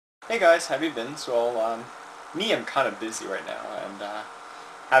Hey guys, how have you been? I'm kind of busy right now and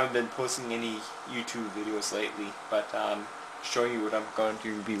haven't been posting any YouTube videos lately, but showing you what I'm going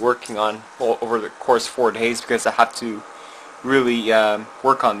to be working on over the course of 4 days because I have to really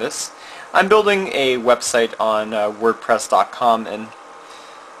work on this. I'm building a website on WordPress.com, and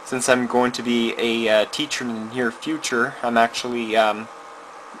since I'm going to be a teacher in the near future, I'm actually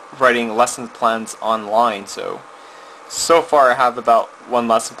writing lesson plans online. So far I have about one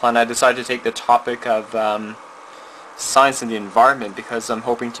lesson plan. I decided to take the topic of science and the environment because I'm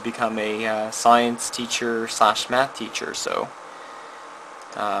hoping to become a science teacher slash math teacher.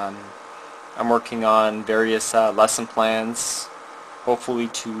 I'm working on various lesson plans, hopefully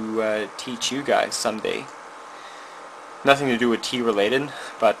to teach you guys someday. Nothing to do with tea related,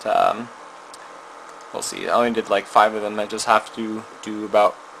 but we'll see. I only did like 5 of them. I just have to do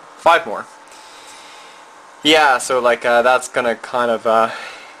about 5 more. Yeah, so that's gonna kind of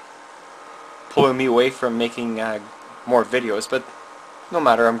pulling me away from making more videos, but no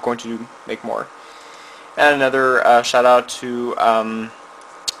matter, I'm going to make more. And another shout out to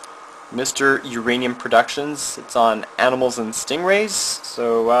Mr. Uranium Productions. It's on animals and stingrays,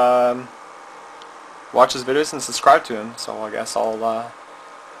 so watch his videos and subscribe to him. So I guess I'll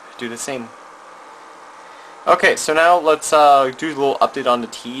do the same. Okay, so now let's do a little update on the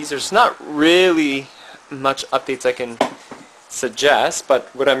teas. There's not really much updates I can suggest,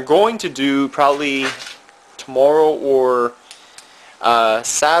 but what I'm going to do probably tomorrow or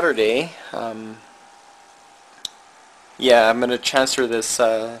Saturday, yeah, I'm going to transfer this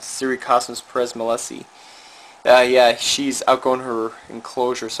Siri Cosmos Perez Malesi. Yeah, she's outgrown her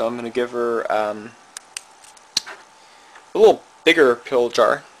enclosure, so I'm going to give her a little bigger pill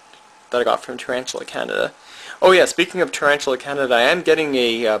jar that I got from Tarantula Canada. Oh yeah, speaking of Tarantula Canada, I am getting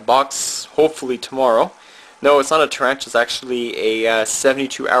a box hopefully tomorrow. No, it's not a tarantula, it's actually a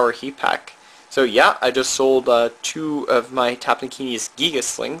 72-hour heat pack. So yeah, I just sold 2 of my Tapnikini's Giga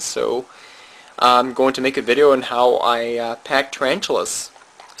slings, so I'm going to make a video on how I pack tarantulas.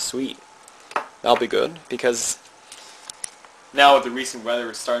 Sweet. That'll be good, because now with the recent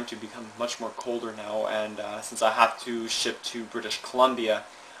weather it's starting to become much more colder now, and since I have to ship to British Columbia,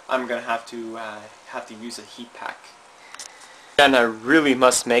 I'm going to have to use a heat pack. And I really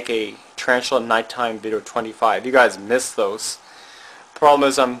must make a tarantula nighttime video 25. You guys miss those. Problem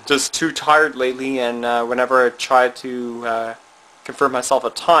is I'm just too tired lately, and whenever I try to confirm myself a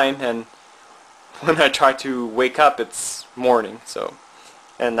time, and when I try to wake up it's morning,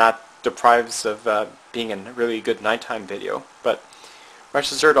 and that deprives of being a really good nighttime video. But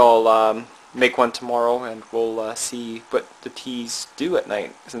rest assured I'll make one tomorrow, and we'll see what the teas do at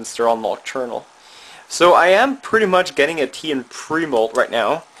night since they're all nocturnal. So I am pretty much getting a tea in pre-molt right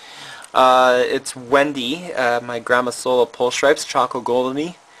now. It's Wendy, my Grandma Sola Pull Stripes, Choco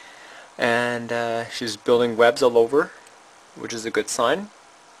Goldeny, and she's building webs all over, which is a good sign.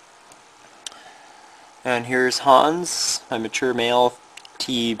 And here's Hans, my mature male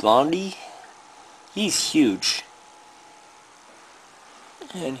tea blondie. He's huge.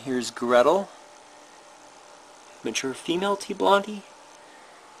 And here's Gretel, mature female tea blondie.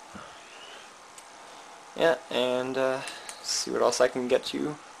 Yeah, and see what else I can get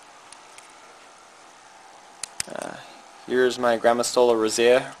you. Here's my Grammostola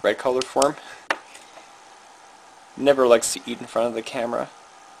rosea, red colored form. Never likes to eat in front of the camera.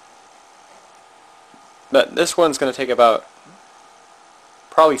 But this one's going to take about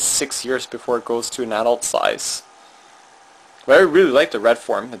probably 6 years before it goes to an adult size. But I really like the red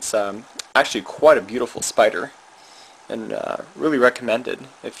form. It's actually quite a beautiful spider, and really recommended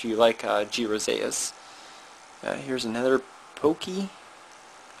if you like G. roseas. Here's another Pokey.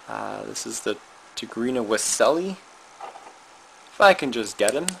 This is the Tigrina Weselli. If I can just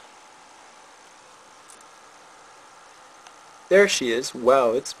get him. There she is.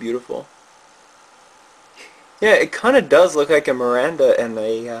 Wow, it's beautiful. Yeah, it kind of does look like a Miranda and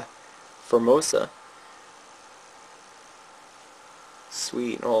a Formosa.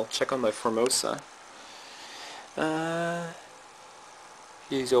 Sweet. I'll check on my Formosa.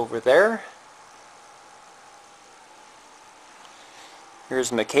 He's over there.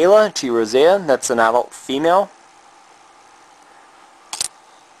 Here's Michaela, G. rosea. That's an adult female.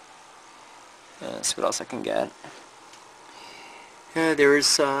 Let's see what else I can get.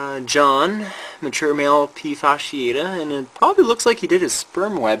 There's John, mature male P. fasciata, and it probably looks like he did his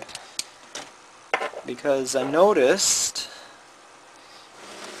sperm web, because I noticed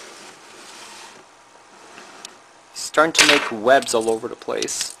he's starting to make webs all over the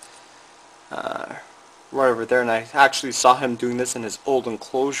place. Right over there, and I actually saw him doing this in his old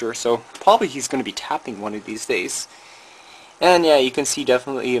enclosure, so probably he's going to be tapping one of these days. And yeah, you can see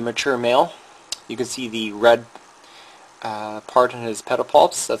definitely a mature male. You can see the red part in his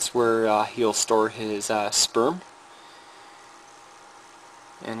pedipalps. That's where he'll store his sperm.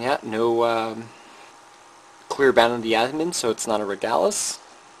 And yeah, no clear band on the abdomen, so it's not a regalis.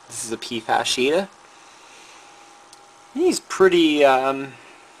 This is a P. fasciata. He's pretty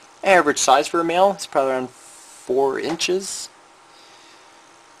average size for a male. It's probably around 4 inches.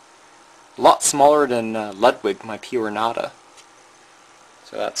 A lot smaller than Ludwig, my P. ornata.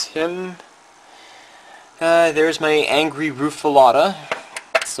 So that's him. There's my angry Rufilata.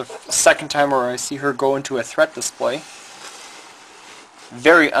 It's the second time where I see her go into a threat display.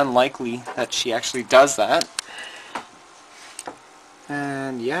 Very unlikely that she actually does that.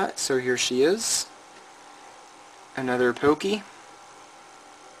 And yeah, so here she is. Another Pokey.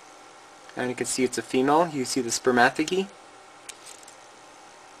 And you can see it's a female. You see the spermathecae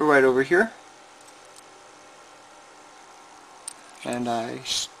right over here. And I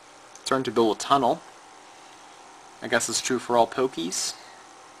starting to build a tunnel. I guess it's true for all Pokies.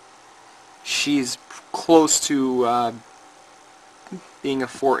 She's close to being a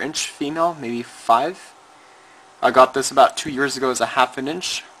 4-inch female, maybe 5. I got this about 2 years ago as a 1/2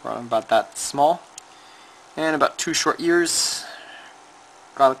 inch, about that small. And about 2 short years,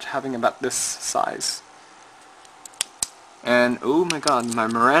 got it to having about this size. And oh my god, my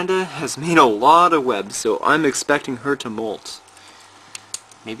Miranda has made a lot of webs, so I'm expecting her to molt.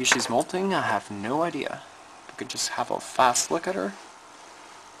 Maybe she's molting? I have no idea. I could just have a fast look at her.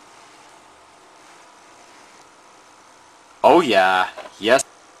 Oh yeah, yes.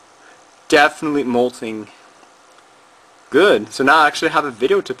 Definitely molting. Good, so now I actually have a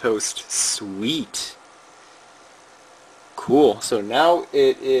video to post. Sweet. Cool, so now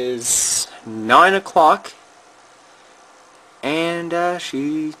it is 9 o'clock. And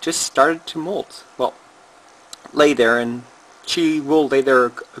she just started to molt. Well, lay there, and she will lay there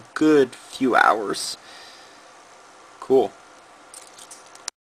a good few hours. Cool.